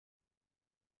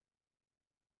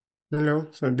Hello,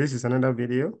 so this is another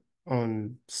video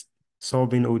on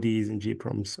solving ODEs in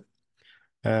gPROMS.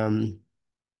 Um,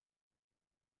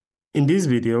 in this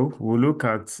video, we'll look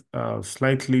at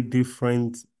slightly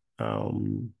different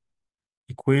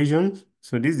equations.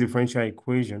 So this differential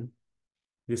equation,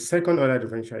 the second order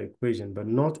differential equation, but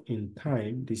not in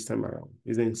time this time around,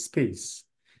 is in space.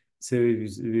 So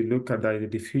we look at the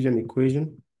diffusion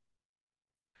equation,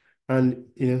 and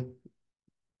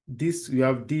this, you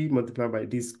have d multiplied by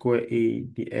d squared a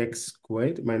dx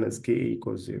squared minus ka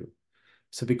equals 0.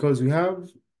 So because we have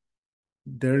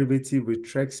derivative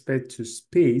with respect to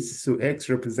space, so x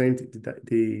represents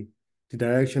the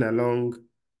direction along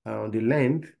the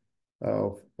length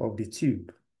of the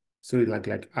tube. So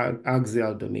like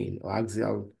axial domain or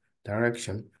axial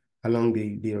direction along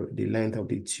the length of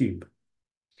the tube.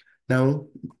 Now,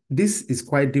 this is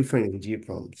quite different in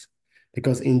gPROMS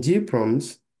because in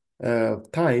gPROMS,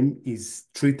 time is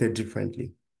treated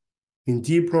differently. In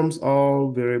gPROMS,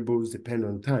 all variables depend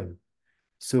on time.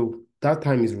 So that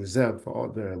time is reserved for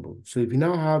all variables. So if you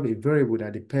now have a variable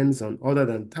that depends on other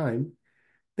than time,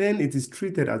 then it is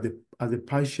treated as a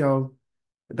partial,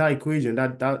 that equation,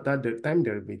 that time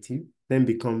derivative then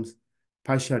becomes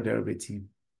partial derivative.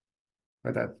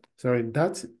 That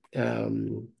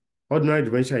ordinary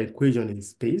differential equation in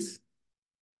space.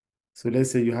 So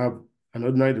let's say you have an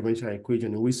ordinary differential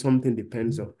equation in which something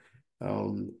depends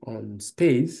on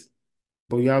space,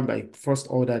 but you have like first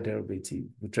order derivative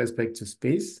with respect to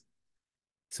space.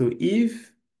 So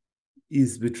if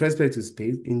is with respect to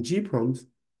space, in gPROMS,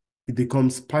 it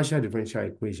becomes partial differential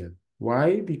equation.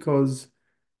 Why? Because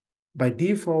by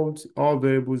default, all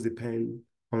variables depend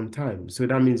on time. So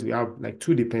that means we have like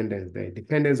two dependence there,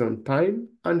 dependence on time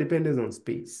and dependence on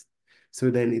space. So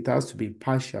then it has to be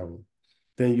partial.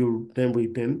 Then we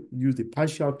use the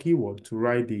partial keyword to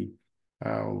write the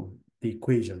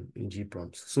equation in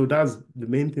gPROMS. So that's the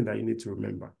main thing that you need to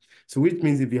remember. So which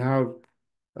means if you have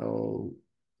uh,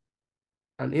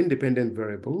 an independent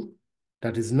variable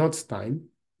that is not time,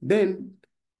 then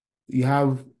you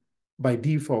have by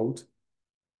default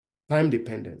time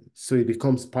dependent. So it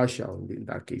becomes partial in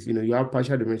that case. You have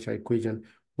partial differential equation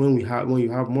when you have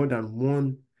more than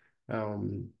one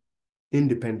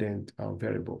independent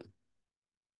variable.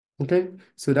 Okay,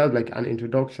 so that's like an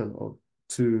introduction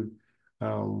to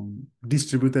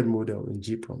distributed model in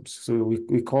gPROMS. So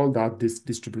we call that this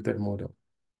distributed model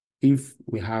if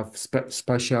we have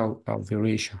spatial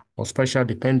variation or spatial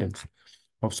dependence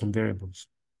of some variables.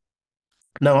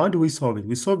 Now, how do we solve it?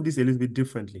 We solve this a little bit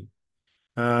differently,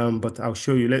 but I'll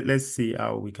show you. Let's see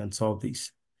how we can solve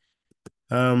this.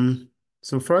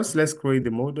 So first, let's create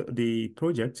the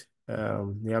project.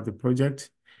 We have the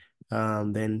project.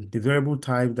 Then the variable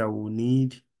type that we'll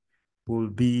need will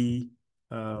be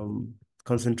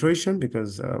concentration,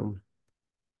 because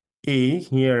A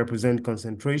here represent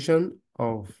concentration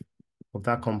of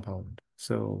that compound.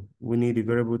 So we need a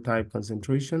variable type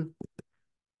concentration.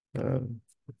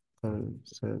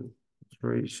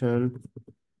 Concentration.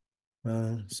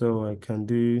 So I can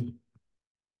do,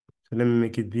 so let me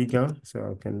make it bigger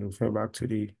so I can refer back to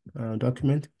the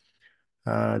document.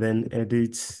 Then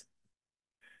edit,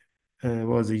 what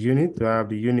was the unit? Do I have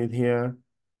the unit here?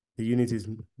 The unit is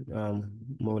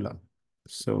molar.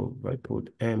 So I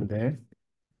put M there.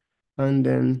 And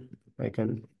then I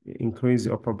can increase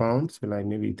the upper bound, so like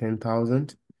maybe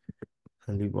 10,000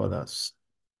 and leave others.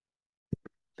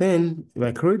 Then if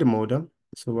I create a model,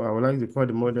 so I would like to call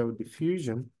the model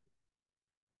diffusion,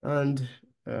 and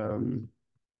you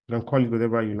can call it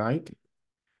whatever you like.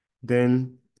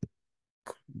 Then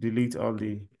delete all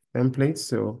the templates.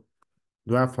 So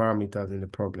do I have parameters in the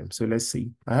problem? So let's see.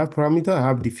 I have parameter, I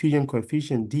have diffusion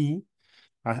coefficient D.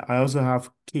 I also have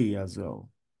K as well.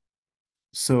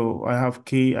 So I have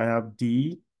K, I have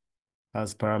D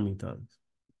as parameters.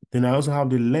 Then I also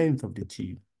have the length of the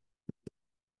tube,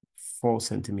 4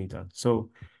 centimeters.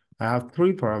 So I have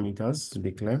 3 parameters to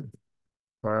declare.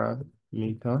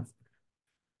 Parameter.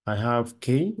 I have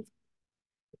K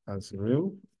as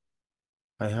real.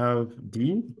 I have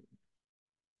D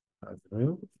as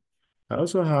real. I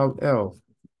also have L.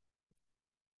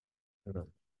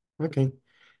 Okay.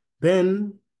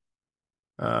 Then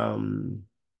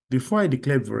before I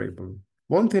declare variable,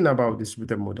 one thing about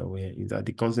distributed model here is that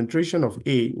the concentration of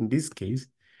A in this case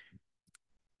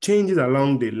changes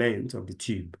along the length of the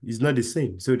tube. It's not the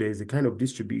same. So there is a kind of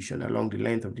distribution along the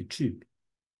length of the tube.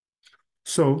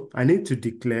 So I need to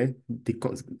declare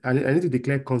I need to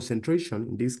declare concentration,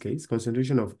 in this case,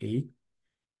 concentration of A,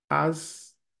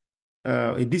 as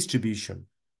a distribution.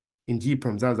 In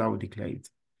gPROMS, that's how we declare it.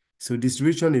 So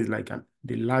distribution is like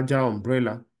the larger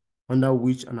umbrella under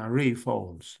which an array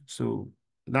falls. So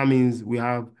That means we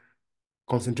have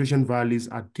concentration values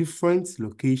at different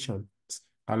locations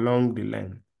along the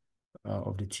length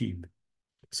of the tube.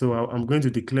 So I'm going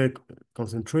to declare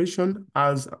concentration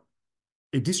as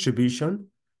a distribution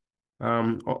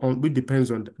which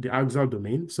depends on the axial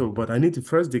domain. So, but I need to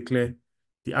first declare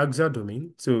the axial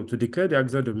domain. So to declare the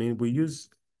axial domain, we use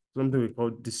something we call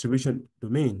distribution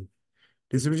domain.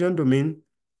 Distribution domain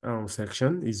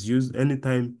section is used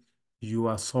anytime you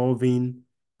are solving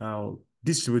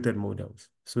distributed models.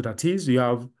 So that is, you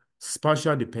have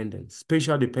spatial dependence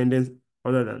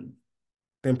other than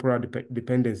temporal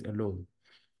dependence alone.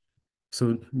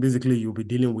 So basically, you'll be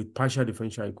dealing with partial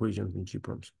differential equations in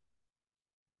gPROMS.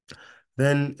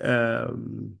 Then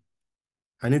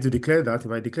I need to declare that.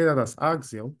 If I declare that as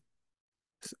axial,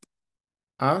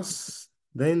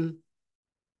 then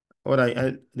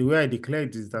the way I declare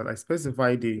it is that I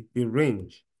specify the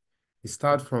range. It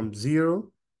starts from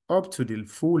 0 up to the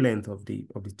full length of the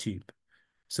tube.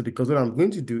 So because what I'm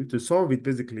going to do to solve it,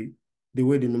 basically, the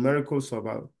way the numerical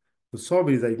solver to solve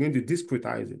it is that you're going to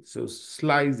discretize it. So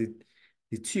slice the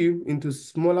tube into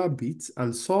smaller bits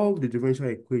and solve the differential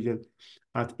equation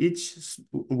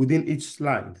within each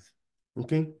slice.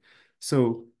 Okay.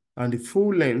 So, and the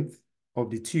full length of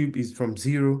the tube is from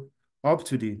 0 up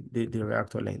to the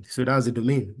reactor length. So that's the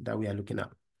domain that we are looking at.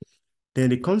 Then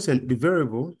the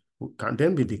variable can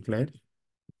then be declared.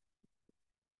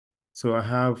 So I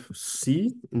have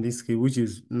C in this case, which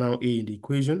is now A in the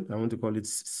equation. I want to call it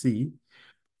C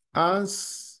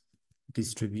as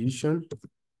distribution,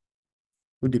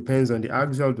 which depends on the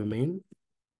axial domain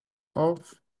of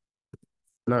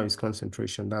now its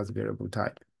concentration. That's variable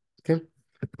type. Okay.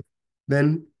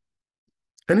 Then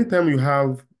anytime you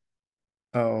have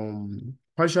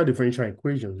partial differential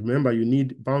equations, remember you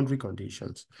need boundary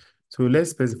conditions. So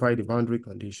let's specify the boundary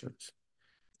conditions.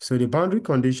 So the boundary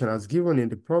condition as given in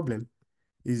the problem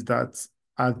is that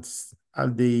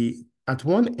at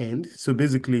one end, so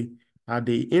basically at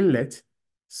the inlet,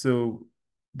 so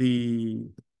the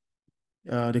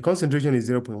concentration is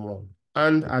 0.1.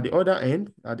 And at the other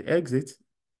end, at the exit,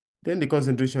 then the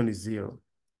concentration is 0.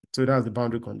 So that's the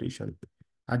boundary condition.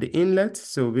 At the inlet,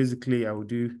 so basically I will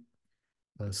do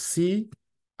C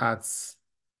at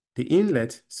the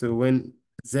inlet. So when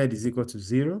Z is equal to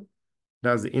 0,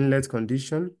 that's the inlet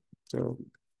condition. So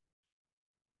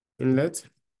inlet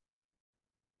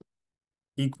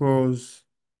equals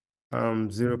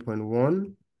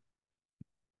 0.1.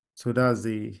 So that's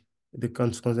the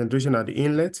concentration at the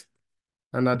inlet,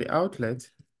 and at the outlet,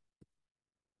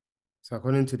 so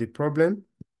according to the problem,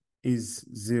 is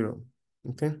 0.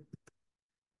 Okay.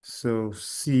 So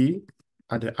C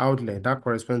at the outlet, that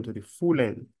corresponds to the full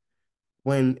length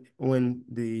when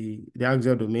the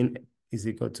axial domain is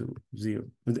equal to 0,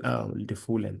 the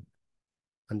full length,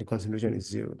 and the concentration is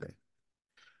 0 then.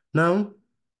 Now,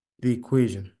 the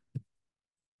equation.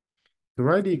 To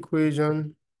write the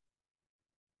equation,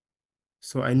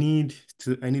 so I need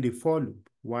a for loop.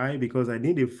 Why? Because I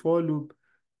need a for loop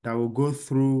that will go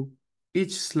through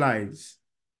each slice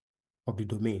of the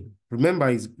domain.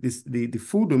 Remember, the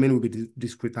full domain will be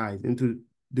discretized into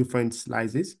different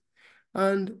slices,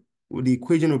 and the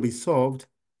equation will be solved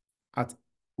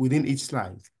within each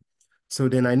slice. So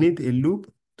then I need a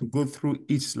loop to go through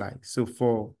each slice. So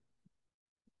for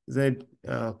Z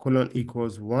colon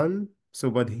equals 1. So,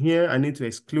 but here I need to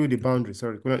exclude the boundary.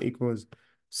 Sorry, colon equals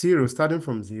 0, starting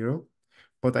from 0.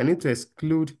 But I need to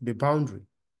exclude the boundary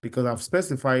because I've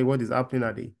specified what is happening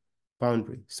at the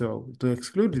boundary. So to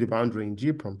exclude the boundary in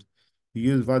gPROMS,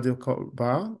 you use vertical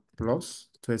bar plus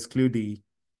to exclude the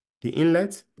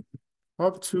inlet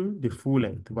up to the full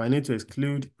length. But I need to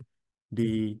exclude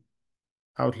the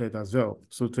outlet as well.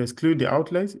 So to exclude the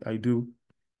outlet, I do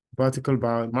vertical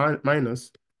bar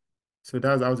minus. So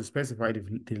that's how to specify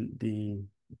the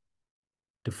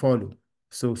for loop.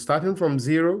 So starting from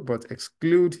 0, but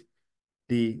exclude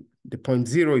the point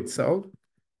 0 itself,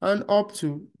 and up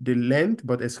to the length,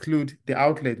 but exclude the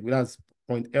outlet, that's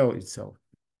point L itself.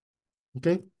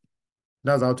 Okay,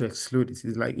 that's how to exclude it.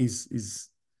 It's like is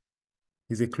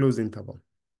a closed interval.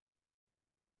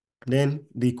 Then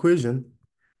the equation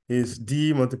is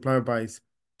D multiplied by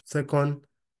second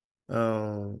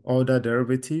order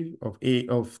derivative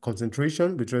of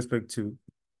concentration with respect to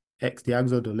X, the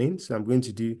axial domain. So I'm going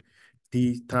to do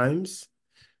D times.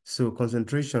 So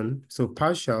concentration, so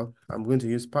partial, I'm going to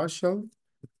use partial.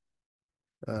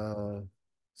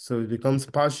 So it becomes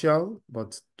partial,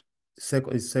 but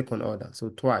second order, so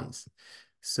twice.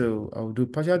 So I'll do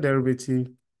partial derivative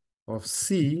of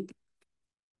C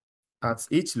at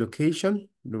each location.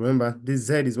 Remember, this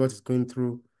Z is what is going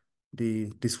through the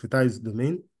discretized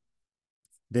domain.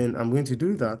 Then I'm going to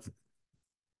do that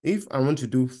if I want to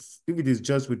do, if it is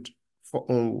just with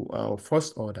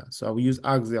first order, so I will use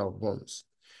axial once.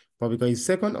 But because it's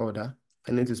second order,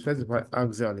 I need to specify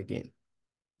axial again.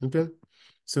 Okay.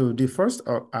 So the first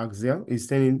axial is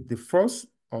taking the first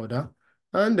order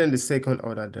and then the second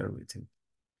order derivative.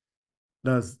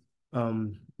 That's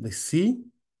the C,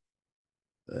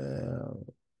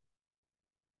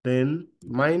 then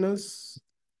minus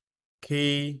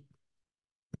K,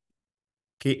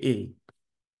 Ka,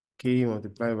 K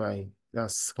multiplied by,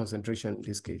 that's concentration in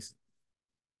this case,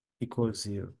 equals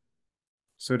 0.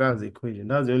 So that's the equation.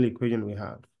 That's the only equation we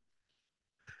have.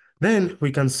 Then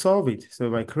we can solve it. So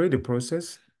if I create a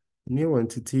process, new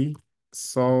entity,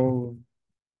 solve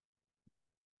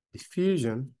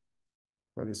diffusion,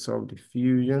 or the solve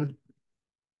diffusion.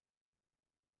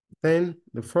 Then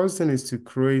the first thing is to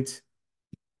create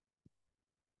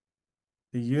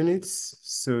the units.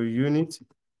 So unit,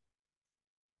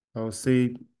 I'll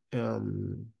say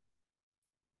problem,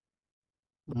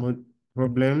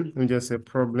 let me just say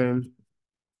problem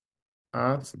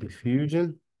at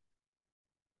diffusion.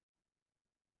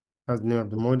 That's the name of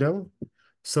the model.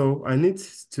 So I need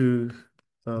to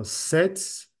set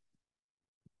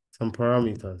some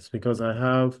parameters because I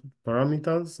have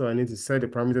parameters. So I need to set the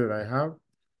parameter that I have.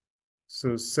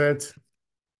 So set,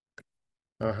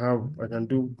 I can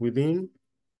do within,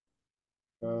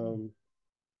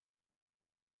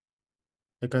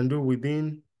 I can do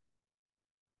within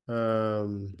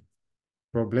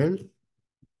problem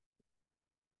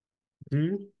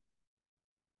do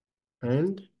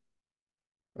and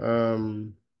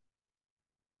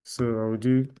so I will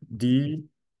do d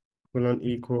colon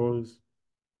equals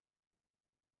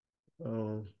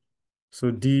so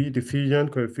d diffusion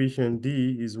coefficient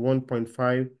d is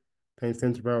 1.5 times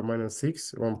 10 to the power minus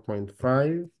 6,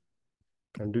 1.5,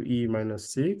 can do e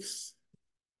minus 6.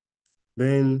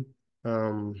 Then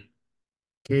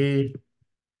k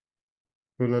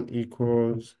colon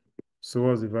equals, so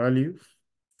what's the value?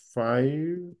 5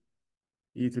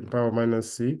 e to the power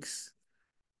minus 6.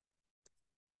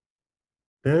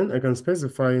 Then I can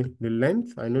specify the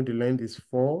length. I know the length is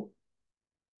 4.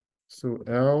 So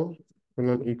L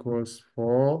colon equals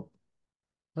 4.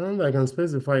 And I can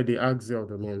specify the axial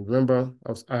domain. Remember,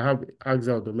 I have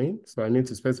axial domain, so I need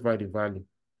to specify the value,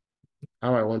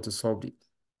 how I want to solve it.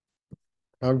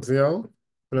 Axial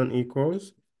colon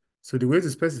equals. So the way to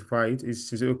specify it is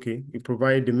to say, okay, we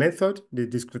provide the method, the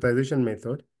discretization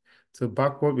method. So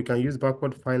backward, we can use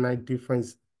backward finite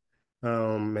difference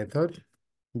method,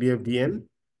 BFDM.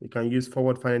 We can use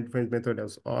forward finite difference method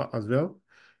as well.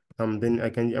 Then I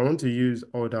want to use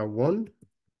order 1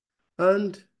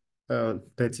 and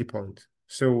 30 points.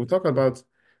 So we'll talk about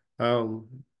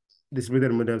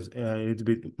distributed models a little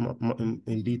bit more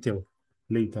in detail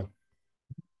later.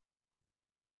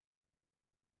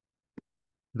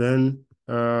 Then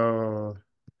I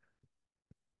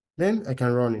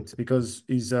can run it because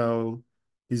there's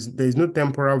no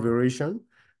temporal variation,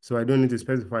 so I don't need to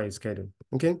specify a schedule.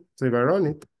 Okay, so if I run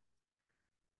it,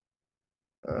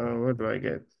 what do I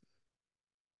get?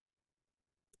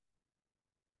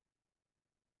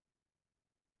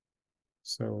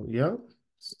 So yeah,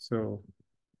 so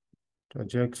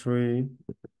trajectory,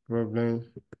 problem,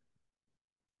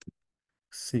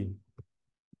 C.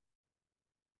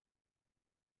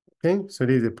 Okay, so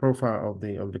this is the profile of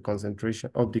the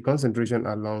concentration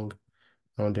along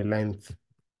on the length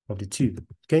of the tube.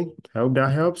 Okay, I hope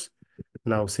that helps,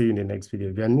 and I'll see you in the next video.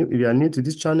 If you are new to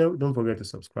this channel, don't forget to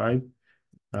subscribe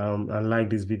and like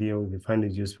this video if you find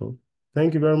it useful.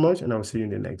 Thank you very much, and I'll see you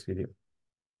in the next video.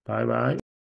 Bye bye.